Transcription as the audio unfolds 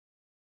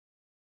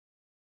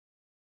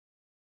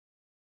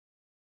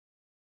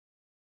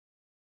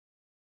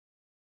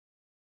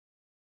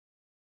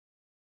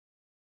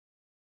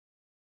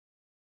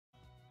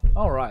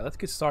Alright, let's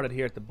get started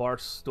here at the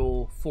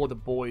Barstool for the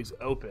Boys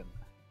Open.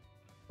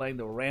 Playing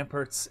the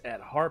Ramparts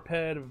at Harp.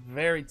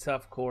 Very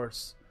tough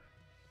course.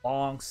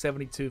 Long,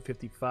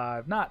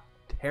 72.55. Not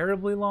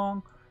terribly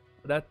long,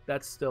 but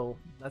that's still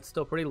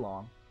pretty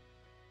long.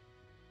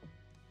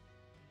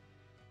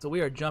 So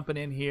we are jumping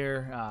in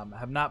here.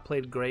 Have not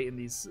played great in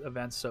these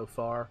events so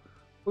far.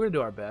 We're going to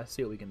do our best,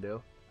 see what we can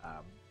do.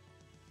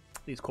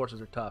 These courses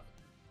are tough.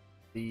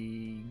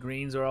 The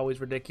greens are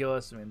always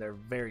ridiculous. I mean, they're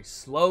very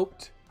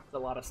sloped.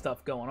 There's a lot of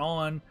stuff going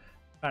on.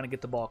 Trying to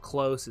get the ball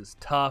close is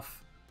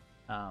tough.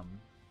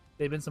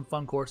 They've been some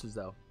fun courses,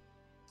 though.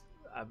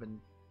 I've been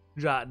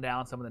jotting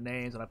down some of the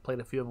names, and I've played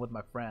a few of them with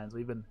my friends.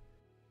 We've been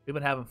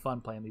having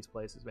fun playing these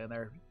places, man.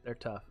 They're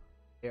tough.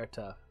 They are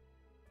tough.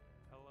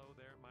 Hello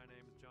there, my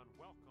name is John,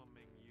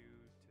 welcoming you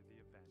to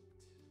the event,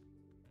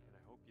 and I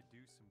hope you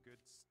do some good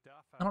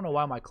stuff. I don't know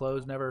why my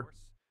clothes never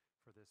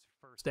for this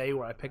first stay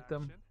where I picked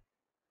them.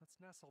 Let's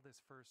nestle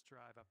this first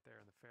drive up there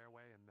in the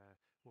fairway, and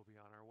we'll be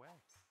on our way.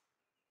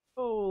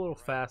 Oh, a little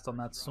fast on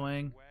that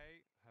swing.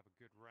 Have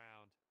a good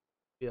round.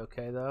 Be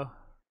okay though.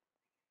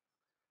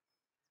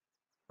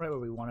 Right where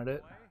we wanted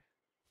it.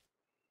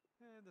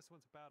 And this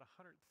one's about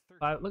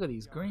 130. Look at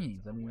these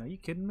greens. I mean, are you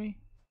kidding me?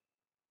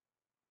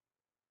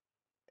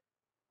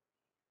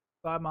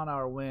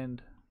 5-mile-an-hour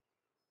wind.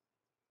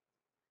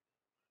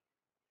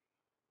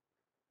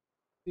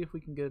 See if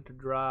we can get it to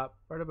drop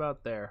right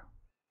about there.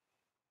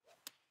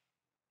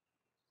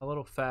 A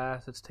little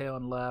fast. It's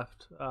tailing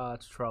left.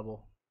 It's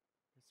trouble.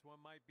 This one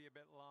might be a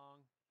bit long.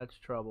 That's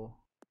trouble.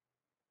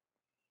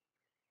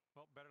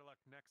 Well, better luck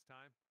next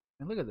time.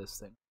 And look at this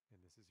thing. And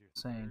this is your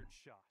Insane. third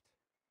shot.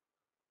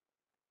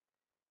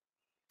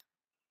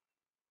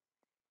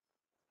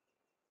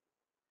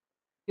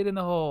 Get in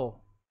the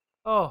hole.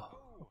 Oh,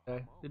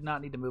 okay. Did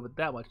not need to move it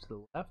that much to the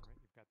left.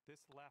 You've got this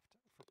left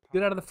for par.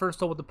 Get out of the first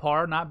hole with the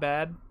par. Not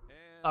bad.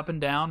 Up and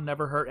down.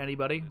 Never hurt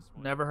anybody.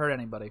 Never hurt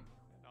anybody.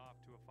 And off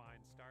to a fine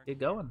start. Get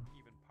going.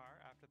 Even par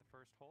after the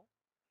first hole.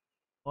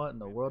 What in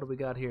the world do we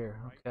got here?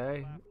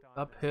 Okay.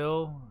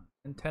 Uphill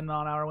and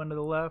 10-mile-an-hour wind to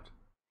the left.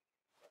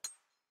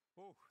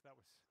 Oh, that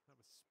was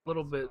A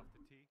little bit off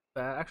the tee.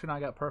 bad. Actually, no, I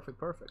got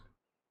perfect.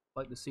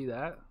 Like to see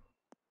that.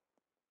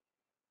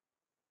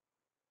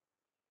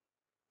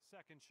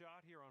 Second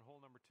shot here on hole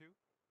number 2.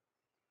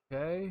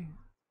 Okay.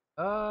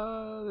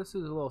 This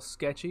is a little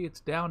sketchy. It's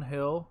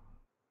downhill.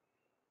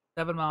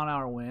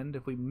 7-mile-an-hour wind.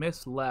 If we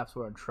miss lefts,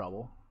 we're in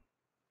trouble.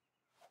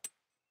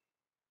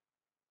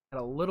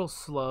 Got a little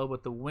slow,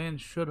 but the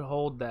wind should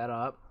hold that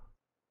up.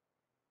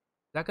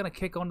 Is that going to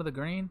kick onto the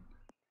green?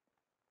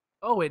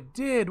 Oh, it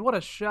did. What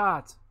a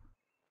shot.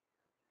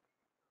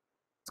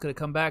 It's going to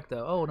come back,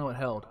 though. Oh, no, it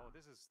held. Oh,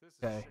 this is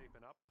Okay.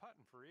 shaping up.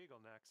 Putting for eagle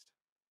next.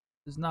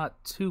 This is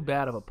not too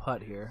bad of a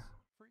putt here.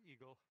 For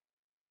eagle.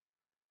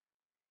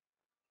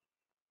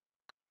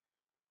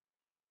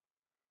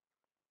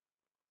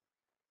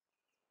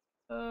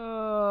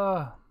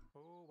 Oh,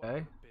 what Okay.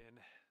 would have been.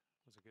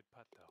 Was a good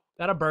putt though.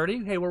 Got a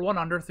birdie. Hey, we're 1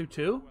 under through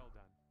 2. Well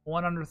done.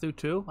 1 under through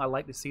 2. I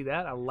like to see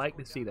that. I like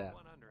to see that.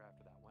 1 under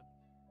after that one.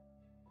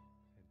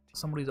 And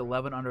Somebody's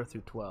 11 under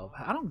through 12.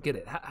 I don't get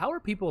it. How are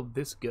people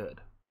this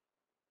good?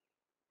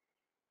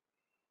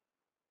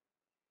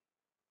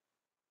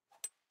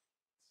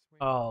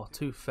 Oh,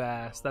 too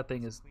fast. That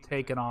thing is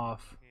taking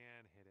off. Can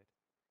hit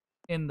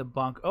it. In the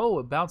bunk. Oh,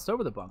 it bounced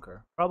over the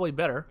bunker. Probably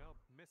better. Well,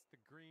 missed the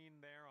green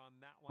there on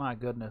that one. My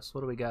goodness.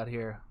 What do we got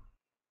here?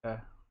 Okay.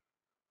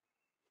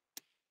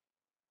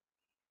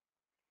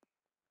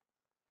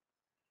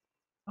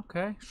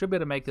 Okay. Should be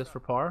able to make this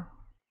for par.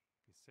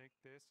 If you sink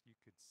this, you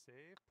could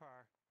save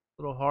par.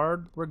 A little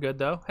hard. We're good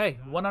though. Hey,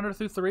 1 under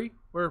through 3.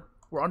 We're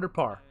under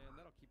par. And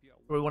that'll keep you out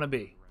Where we want to be.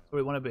 round.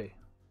 Where we want to be.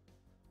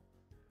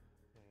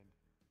 And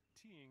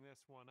teeing this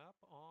one up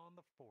on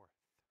the 4th.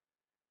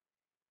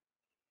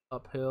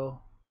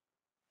 Uphill.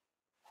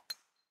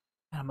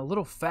 Man, I'm a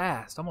little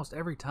fast almost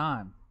every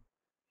time.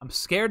 I'm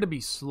scared to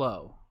be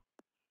slow.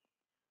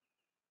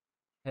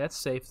 Hey, that's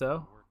safe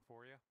though. Work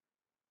for you.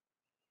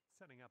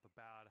 Setting up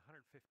about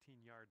 115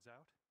 yards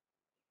out.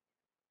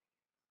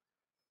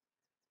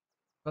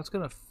 That's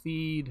gonna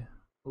feed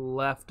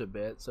left a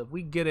bit. So if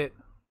we get it.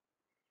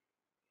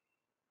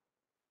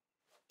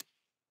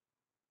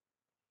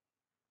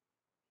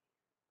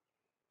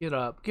 Get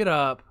up. Get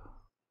up.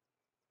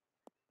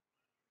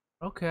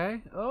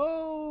 Okay.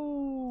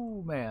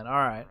 Oh, man. All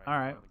right. All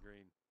right. On the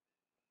green.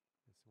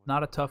 This one's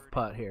Not a tough birdie.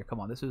 putt here. Come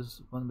on. This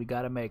is one we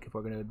got to make if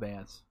we're going to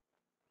advance.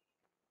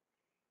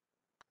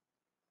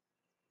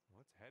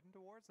 Well, it's heading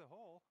towards the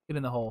hole. Get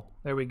in the hole.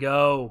 There we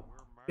go.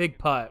 We're Big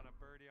marking putt. down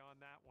a birdie on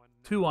that one.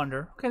 2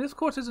 under. Okay, this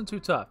course isn't too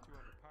tough. 2 under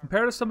par.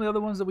 Compared to some of the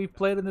other ones that we've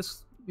played in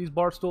these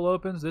Barstool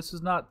Opens, this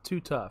is not too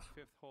tough.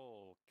 5th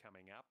hole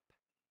coming up.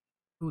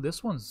 Ooh,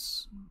 this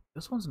one's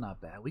not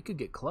bad. We could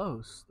get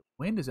close. The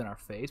wind is in our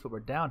face, but we're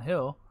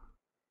downhill.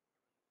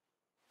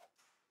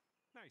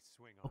 Nice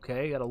swing on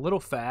Okay, got a little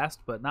fast,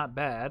 but not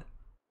bad.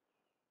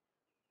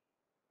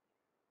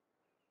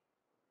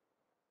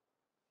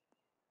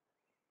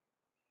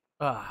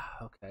 Ah,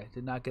 okay.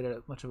 Did not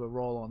get much of a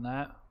roll on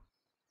that.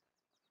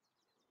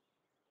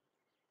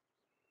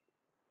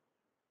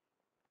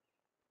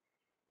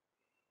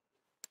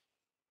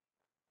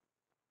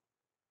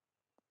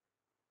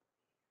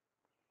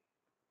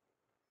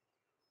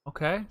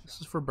 Okay, this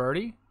is for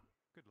birdie.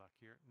 Good luck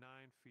here. 9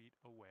 feet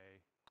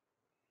away.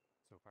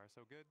 So far,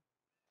 so good.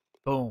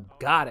 Boom,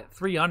 got it.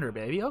 3 under,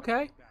 baby.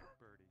 Okay,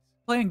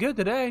 playing good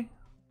today. And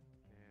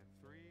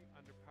 3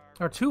 under par.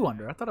 Or 2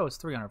 under. I thought it was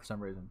 3 under for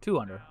some reason. 2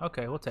 under.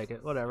 Okay, we'll take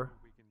it. Whatever.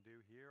 We can do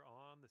here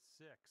on the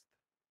 6th.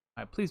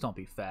 All right, please don't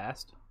be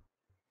fast.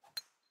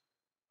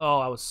 Oh,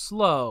 I was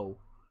slow.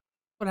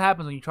 What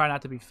happens when you try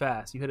not to be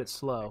fast? You hit it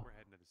slow. We're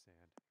heading to the sand.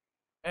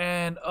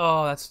 And,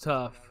 oh, that's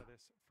tough. Out of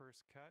this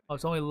first cut. Oh,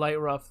 it's only light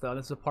rough, though.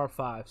 This is a par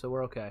 5, so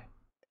we're okay.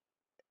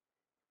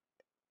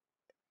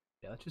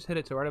 Yeah, let's just hit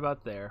it to right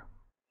about there.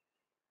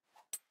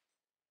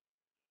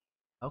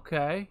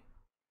 Okay.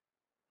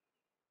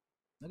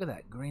 Look at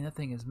that green. That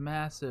thing is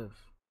massive.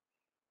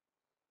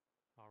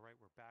 All right,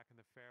 we're back in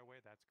the fairway.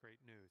 That's great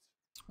news.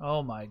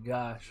 Oh, my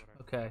gosh.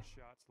 What our Okay. first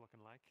shot's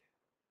looking like.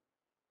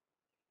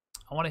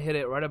 I want to hit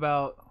it right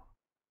about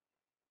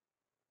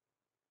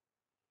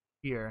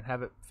here and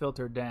have it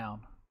filtered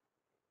down.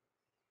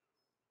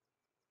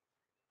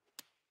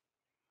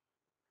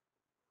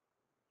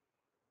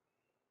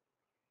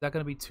 Is that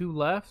going to be 2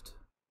 left?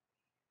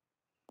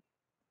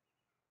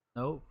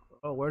 Nope.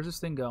 Oh, where's this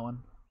thing going?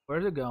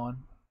 Where's it going?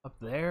 Up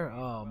there?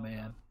 Oh,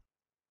 man.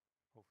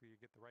 Hopefully you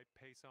get the right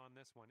pace on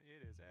this one.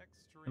 It is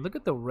extreme. And look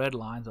at the red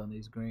lines on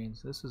these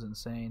greens. This is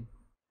insane.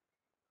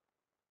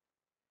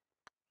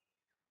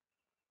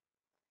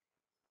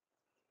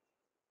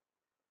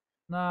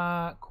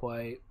 Not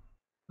quite.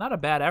 Not a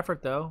bad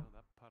effort, though.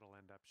 That putt'll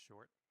end up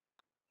short.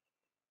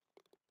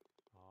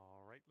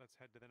 All right, let's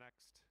head to the next.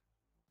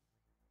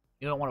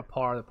 You don't want to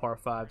par the par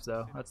 5s,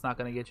 though. That's not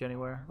going to get you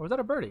anywhere. Or was that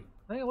a birdie?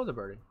 I think it was a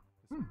birdie.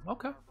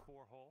 Okay. Par 4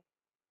 hole.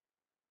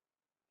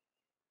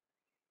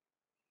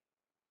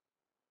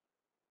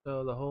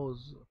 So the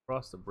hole's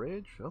across the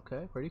bridge.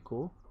 Okay, pretty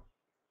cool.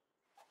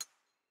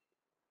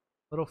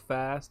 Little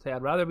fast. Hey,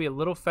 I'd rather be a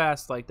little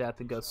fast like that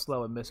than go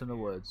slow and miss in the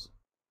woods.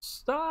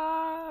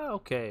 Stop.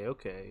 Okay,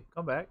 okay.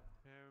 Come back.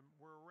 And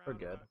We're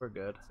good. We're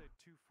good. let's say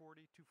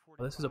 240,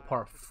 Oh, this is a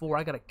par 245. 4.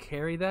 I gotta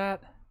carry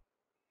that.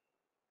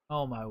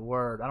 Oh my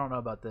word. I don't know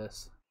about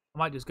this. I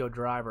might just go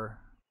driver.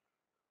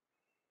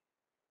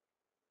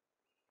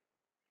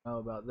 Know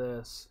about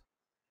this.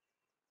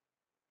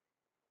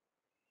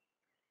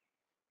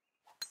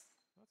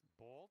 That's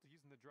bold.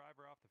 Using the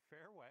driver off the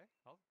fairway.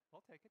 I'll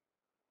take it.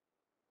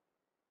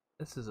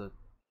 This is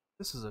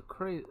a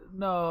crazy.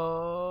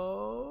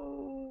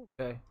 No.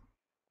 Okay.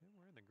 Yeah,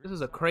 we're in the This green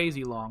is a zone.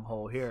 crazy long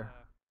hole here.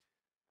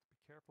 Be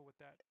careful with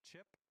that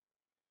chip.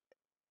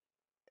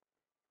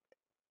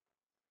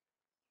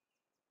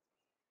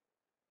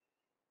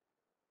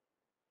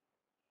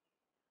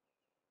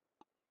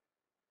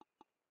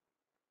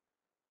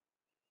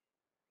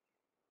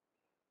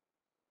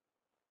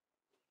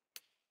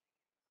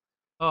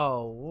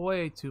 Oh,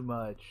 way too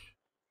much.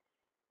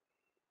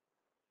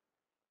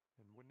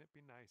 And wouldn't it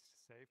be nice to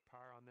save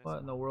par on this What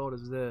in the one? world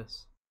is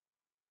this?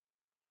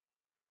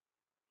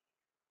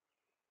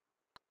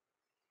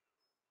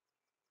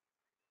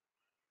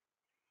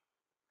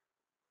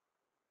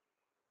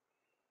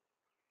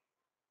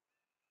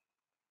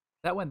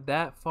 That went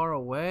that far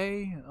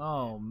away?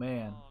 Oh,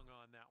 man. Long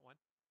on that one.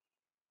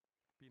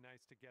 Be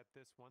nice to get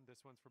this one. This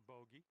one's for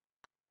bogey.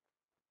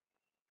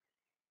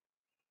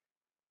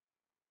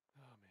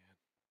 Oh man.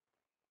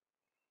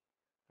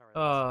 All right,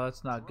 Oh, let's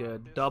that's not drop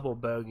good. this Double one.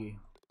 bogey.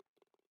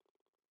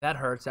 That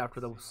hurts after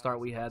the See how start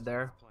this we had next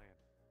there. one's playing.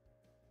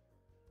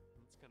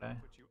 It's gonna Okay.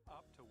 put you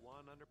up to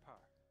 1 under par.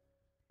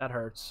 That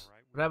hurts. All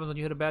right, What happens when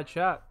you hit a bad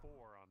shot?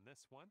 4 on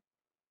this one.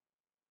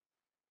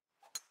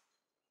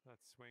 That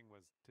swing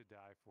was to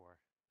die for.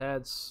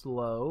 That's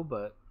slow,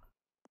 but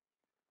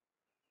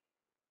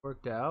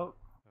worked out.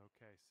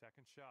 Okay,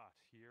 second shot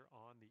here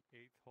on the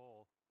 8th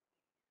hole.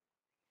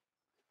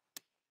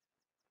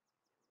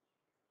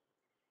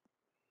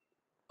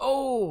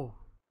 Oh!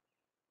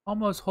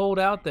 Almost holed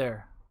out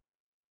there.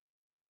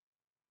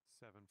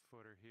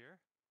 7-footer here.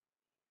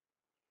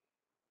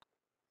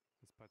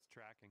 This putt's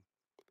tracking.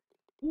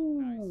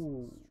 Ooh.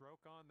 Nice stroke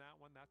on that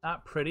one. That's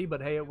Not pretty,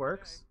 but hey, it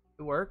works.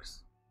 It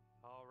works.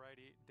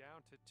 Alrighty,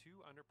 down to 2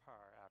 under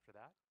par after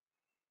that.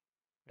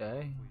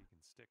 Okay. Hopefully you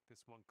can stick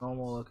this one close.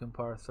 Normal looking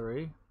par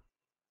 3.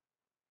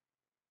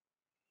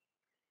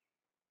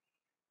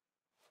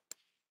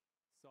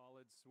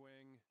 Solid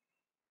swing.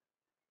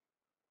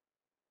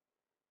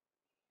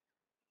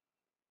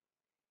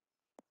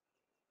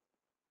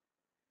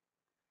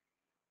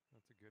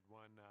 That's a good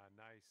one.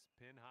 Nice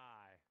pin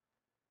high.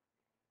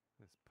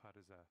 This putt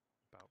is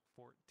about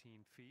 14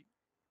 feet.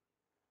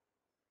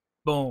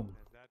 Boom.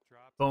 As that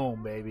drops,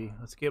 Boom, baby.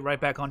 Let's get right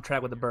back on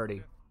track with the birdie.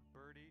 5th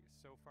birdie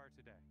so far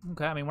today.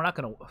 Okay, I mean, we're not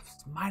going to...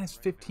 Minus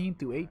 15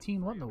 through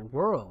 18? What in the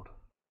world?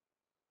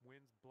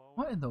 Winds blowing.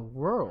 What in the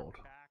world?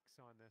 Backs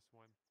on this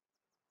one.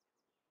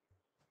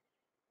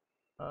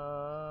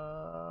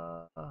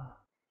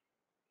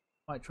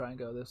 Might try and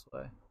go this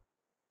way.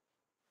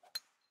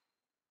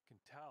 Can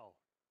tell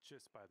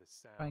just by the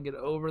sound. Try and get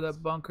over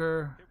that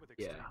bunker. Hit with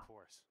extreme Yeah,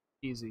 force.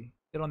 easy.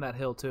 Get on that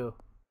hill, too.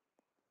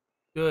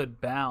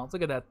 Good bounce.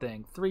 Look at that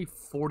thing.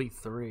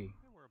 343. And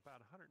we're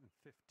about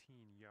 115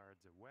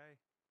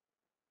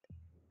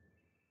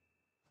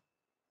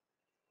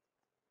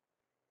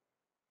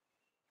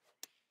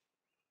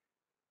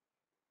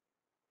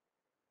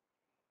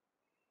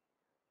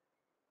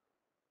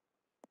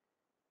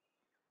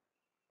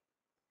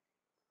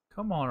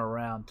 Come on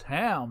around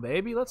town,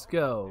 baby. Let's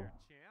go. There,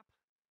 champ.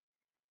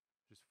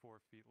 Just 4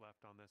 feet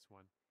left on this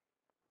one.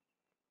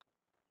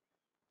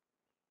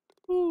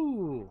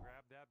 Ooh.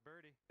 Grab that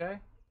birdie. Okay.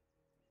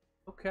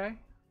 Okay.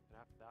 And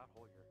after that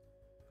hole,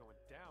 you're going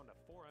down to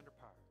 4 under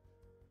par.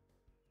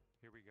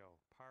 Here we go.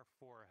 Par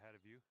 4 ahead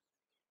of you.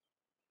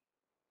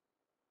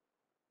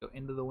 Go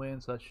into the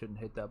wind, so I shouldn't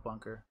hit that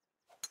bunker.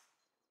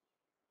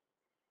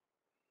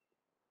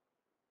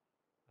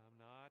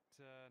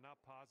 I'm not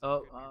positive. Oh,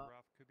 Could be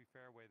rough. Could be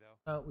fairway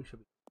though. Oh, we should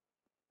be.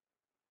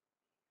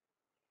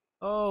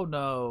 Oh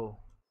no.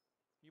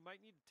 You might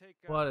need to take.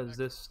 What an is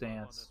this extra club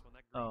on stance? this one.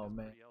 That green Oh is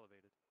man. pretty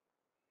elevated.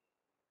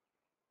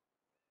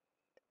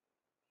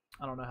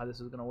 I don't know how this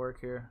is gonna work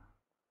here.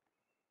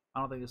 I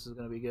don't think this is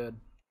gonna be good.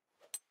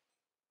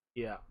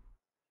 Yeah.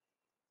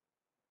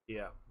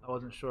 Yeah. I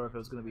wasn't sure if it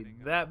was gonna be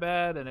that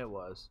bad, and it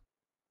was.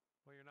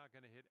 Well, you're not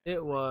gonna hit.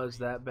 It was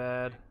green that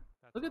bad.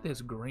 That's Look at all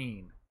this right.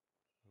 green.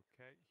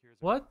 Okay, here's our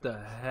What the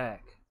third shot.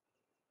 heck?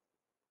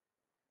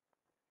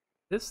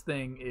 This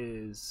thing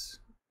is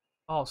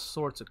all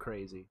sorts of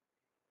crazy.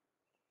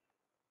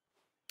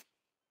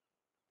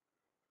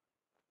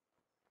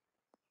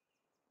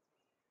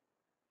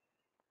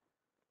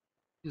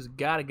 You just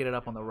gotta get it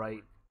up on the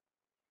right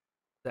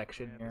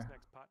section And here. this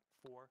next putt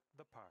for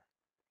the par.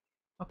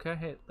 Okay,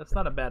 hey, that's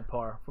not a bad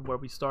par from where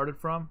we started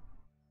from.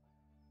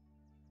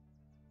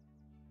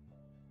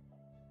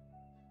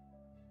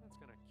 That's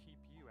gonna keep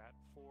you at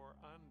 4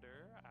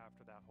 under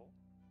after that hole.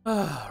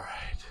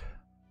 Alright.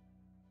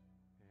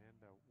 And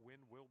the wind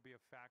will be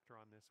a factor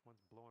on this.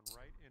 One's blowing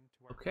right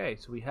into our. Okay,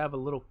 so we have a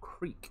little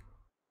creek.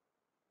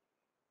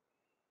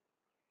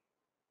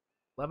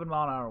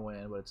 11-mile-an-hour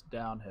wind, but it's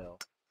downhill.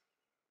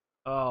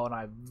 Oh, and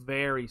I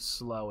very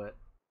slow it.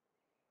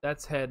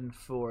 That's heading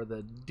for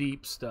the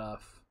deep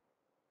stuff.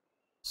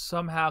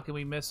 Somehow can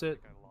we miss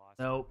it?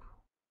 Nope.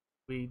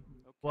 We. Okay,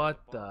 What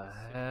the ball the is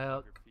sitting hell?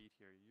 above your feet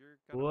here. You're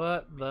gonna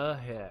What maybe the lean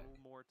heck? A little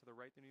more to the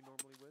right than you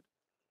normally would.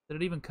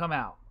 Did it even come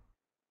out?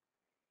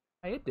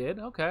 Hey, it did.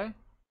 Okay.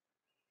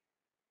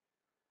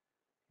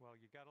 Well,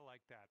 you gotta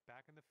like that.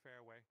 Back in the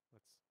fairway.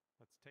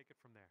 Let's take it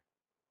from there.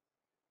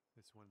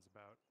 This one's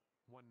about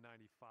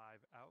 195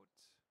 out.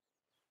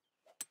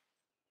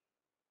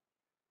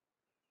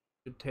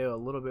 Good tail a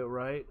little bit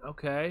right.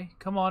 Okay.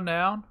 Come on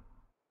down.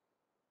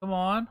 Come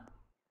on.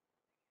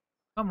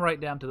 Come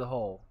right down to the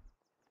hole.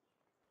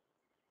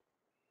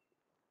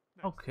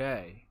 Nice.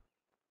 Okay.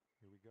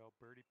 Here we go.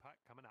 Birdie putt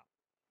coming up.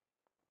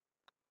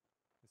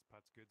 This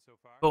putt's good so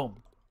far.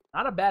 Boom.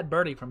 Not a bad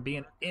birdie from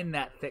being in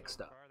that thick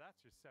stuff. That's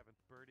your 7th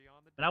birdie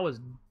on the And I was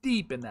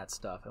deep in that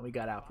stuff, and we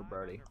got out for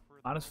birdie.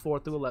 Minus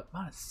 4 through 11.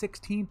 Minus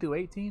 16 through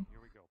 18. Here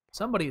we go.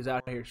 Somebody is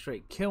out here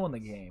straight killing the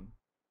game.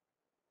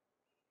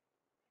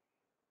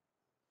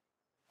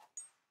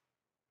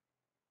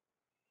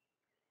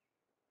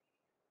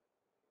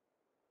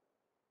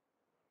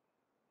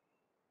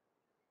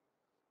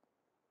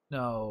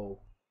 No.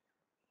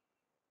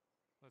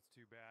 That's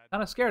too bad.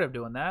 Kind of scared of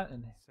doing that,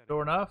 and Setting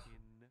sure up enough,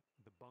 in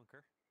the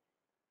bunker.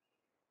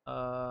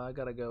 I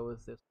gotta go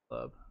with this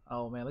club.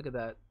 Oh man, look at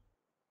that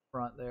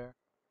front there.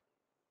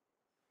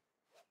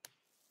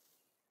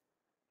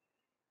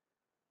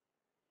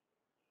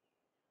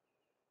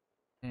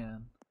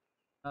 Man,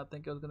 I didn't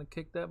think I was gonna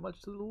kick that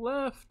much to the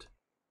left.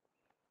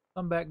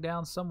 Come back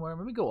down somewhere.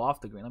 Let me go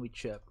off the green. Let me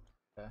chip.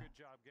 Okay. Good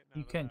job getting out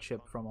You of can that chip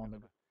bunker. from on Kind the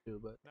of green too,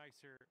 but a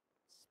nicer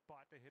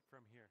spot to hit from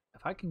here.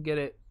 if I can get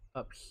it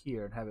up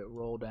here and have it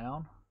roll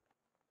down.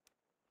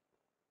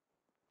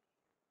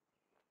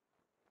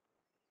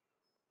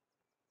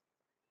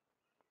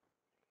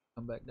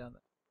 Come back down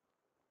there.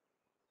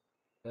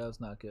 Yeah, that's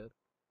not good.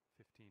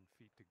 15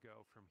 feet to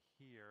go from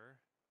here.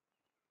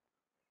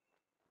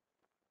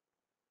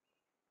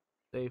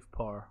 Save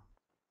par.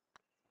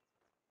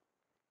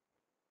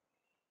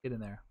 Get in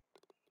there.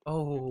 Good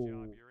Oh, job.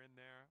 You're in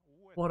there.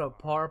 With what the a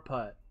par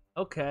putt.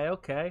 Okay,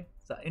 okay.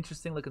 It's an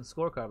interesting looking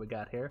scorecard we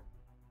got here.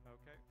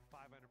 Okay,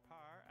 5 under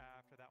par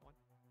after that one.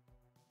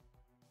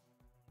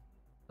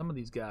 Some of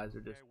these guys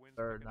are just Okay, wind's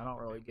third, picking and I up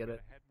don't a really bit. get We it.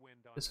 got a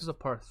headwind on This is a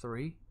par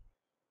 3.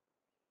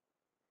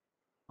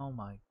 Oh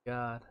my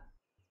god.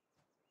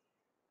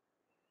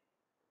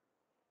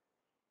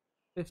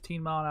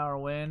 15-mile-an-hour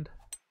wind.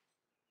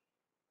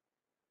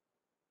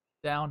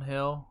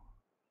 Downhill.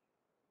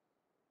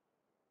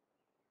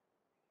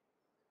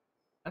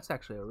 That's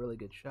actually a really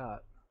good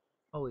shot.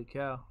 Holy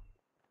cow.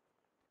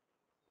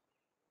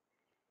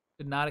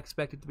 Did not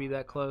expect it to be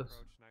that close.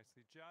 approach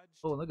nicely judged.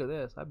 Oh, look at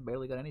this. I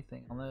barely got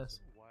anything on Here's this.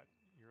 what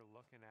you're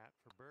looking at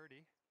for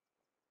birdie.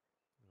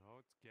 Oh,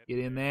 it's Get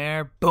getting in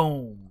there.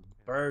 Boom.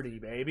 And Birdie,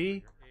 that's it for baby.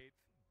 your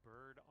 8th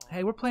bird on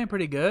Hey, we're playing the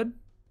pretty day. good.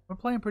 We're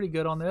playing pretty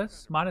good on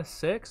this. Minus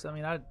 6. I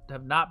mean, I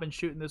have not been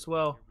shooting this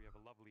well Here we have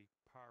a lovely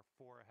par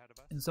 4 ahead of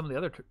us. in some of the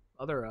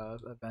other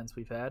events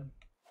we've had.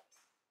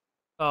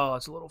 Oh,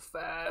 it's a little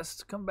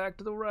fast. Come back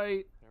to the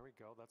right. There we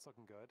go. That's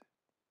looking good.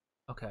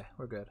 Okay,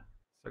 we're good.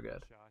 We're Second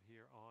good. shot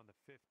here on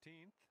the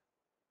 15th.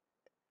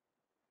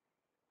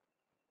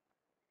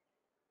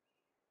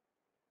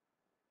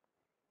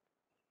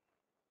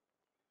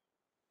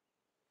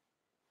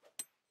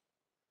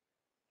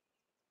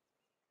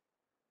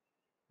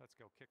 let's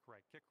go. Kick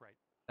right, kick right.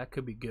 That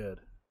could be good.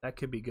 That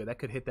could be good. That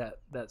could hit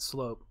that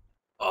slope.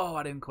 Oh,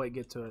 I didn't quite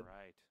get to it. All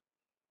right.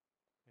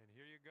 And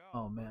here you go.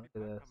 Oh man, look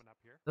at this. Coming up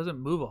here. Doesn't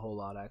move a whole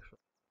lot actually.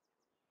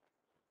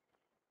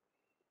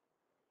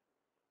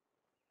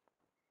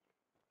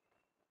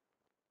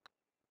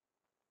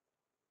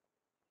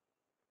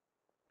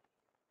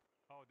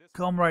 Oh, this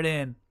Come right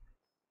in.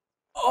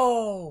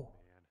 Oh.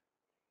 man.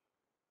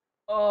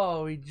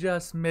 Oh, he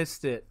just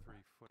missed it.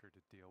 3-footer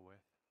to deal with.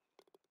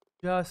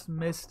 Just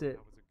missed it.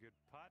 That was a good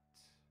putt.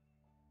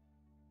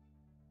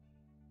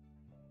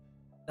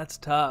 That's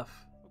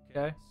tough.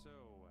 Okay. So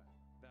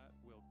that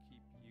will keep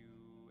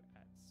you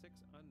at 6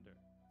 under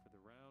for the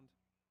round.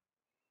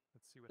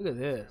 Let's see what Look at happens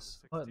here on this.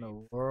 the What in the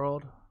 16th.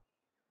 world?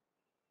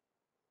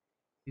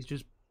 These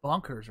just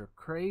bunkers are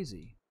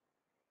crazy.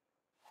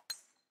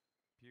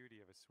 Beauty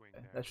of a swing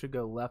Okay, there. that should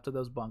go left of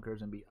those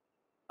bunkers and be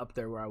up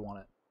there where I want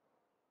it.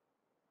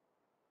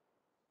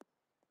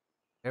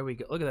 There we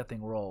go. Look at that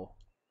thing roll.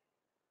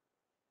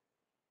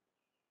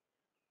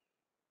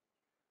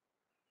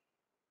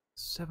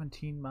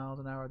 17 miles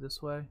an hour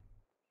this way.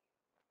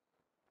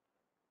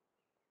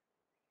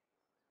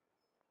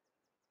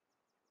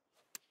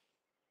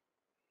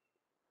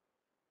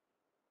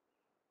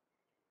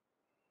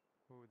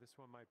 Ooh, this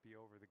one might be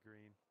over the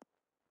green.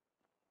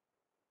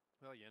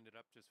 Well, you ended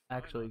up just fine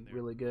Actually, on there.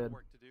 really Little good.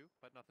 work to do,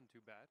 but nothing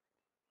too bad.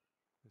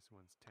 This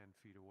one's 10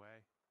 feet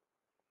away.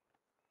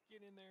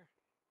 Get in there.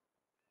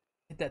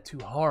 Hit that too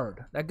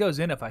hard. That goes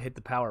in if I hit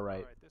the power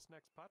right. All right, this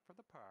next putt for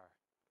the par.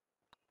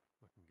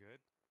 Looking good.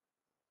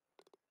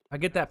 If I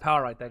get that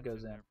power right, that That's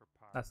goes in. there for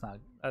par. That's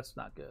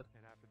not good.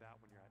 And after that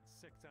one, you're at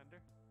 6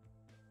 under.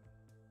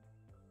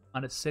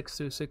 On a 6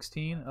 through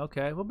 16.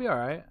 Okay, we'll be all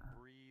right.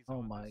 Breeze Oh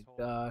on my this hole.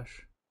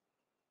 gosh.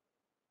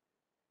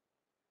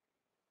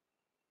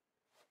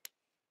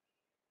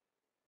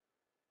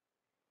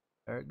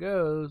 There it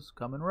goes,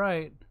 coming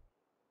right.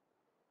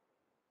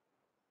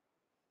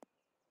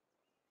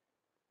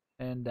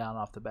 And down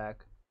off the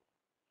back.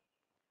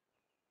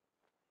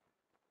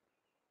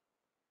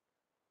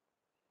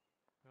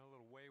 A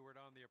little wayward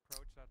on the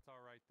approach. That's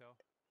all right, though.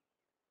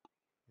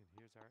 And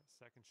here's our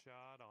second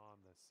shot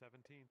on the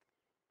 17th.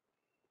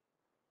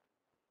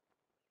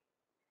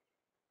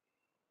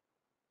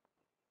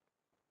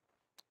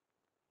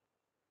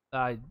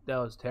 That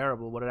was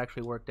terrible, but it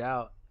actually worked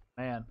out.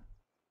 Man.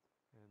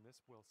 And this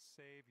will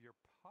save your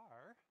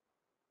par.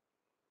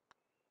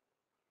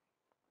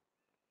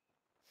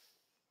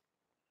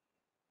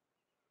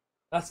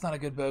 That's not a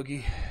good bogey.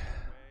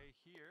 Way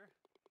here.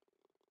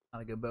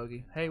 Not a good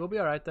bogey. Hey, we'll be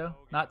all right though.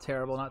 Not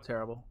terrible, not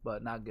terrible,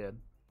 but not good.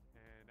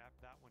 And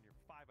after that one, you're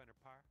 5 under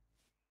par.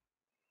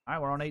 All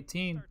right, we're on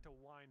 18. Start to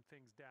wind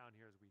things down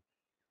here as we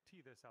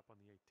tee this up on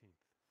the 18th.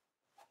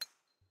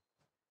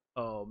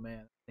 Oh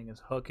man, that thing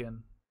is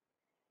hooking.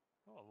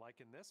 Oh,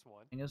 liking this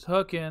one. Thing is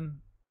hooking.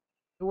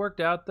 It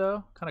worked out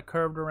though. Kind of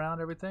curved around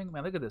everything.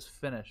 Man, look at this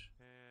finish.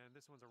 And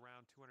this one's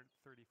around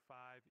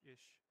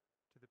 235-ish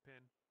to the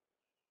pin.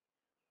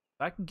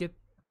 If I can get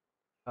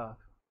if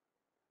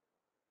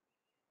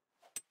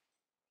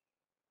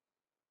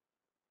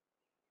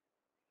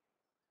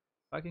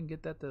I can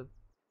get that to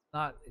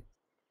not.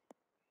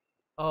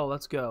 Oh,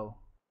 let's go.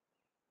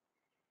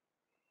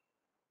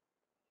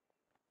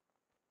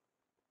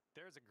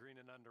 There's a green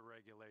and under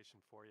regulation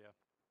for you.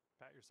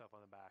 Pat yourself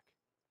on the back.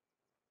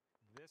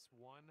 This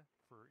one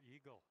for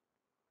eagle.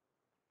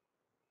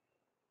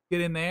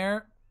 Get in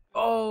there.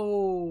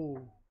 Oh,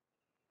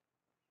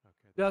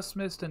 Okay, just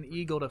missed an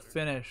eagle to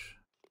finish.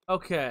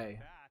 Okay,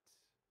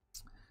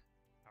 that,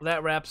 well,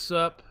 that wraps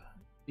up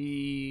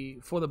the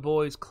For the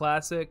Boys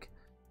Classic.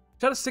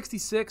 Shot a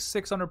 66,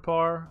 6 under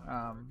par.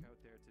 out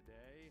there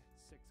today.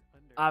 6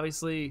 under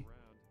Obviously, round.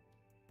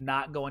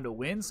 not going to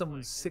win.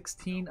 Someone's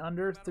 16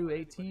 under through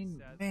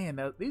 18.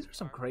 Man, these are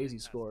some crazy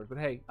scores. But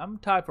hey, I'm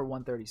tied for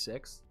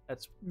 136.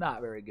 That's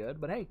not very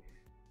good. But hey,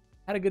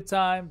 had a good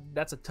time.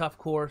 That's a tough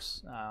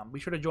course. Be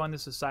sure to join the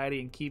society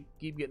and keep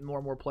getting more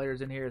and more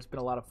players in here. It's been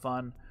a lot of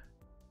fun.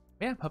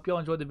 Man, hope you all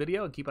enjoyed the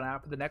video and keep an eye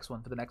out for the next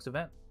one, for the next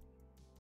event.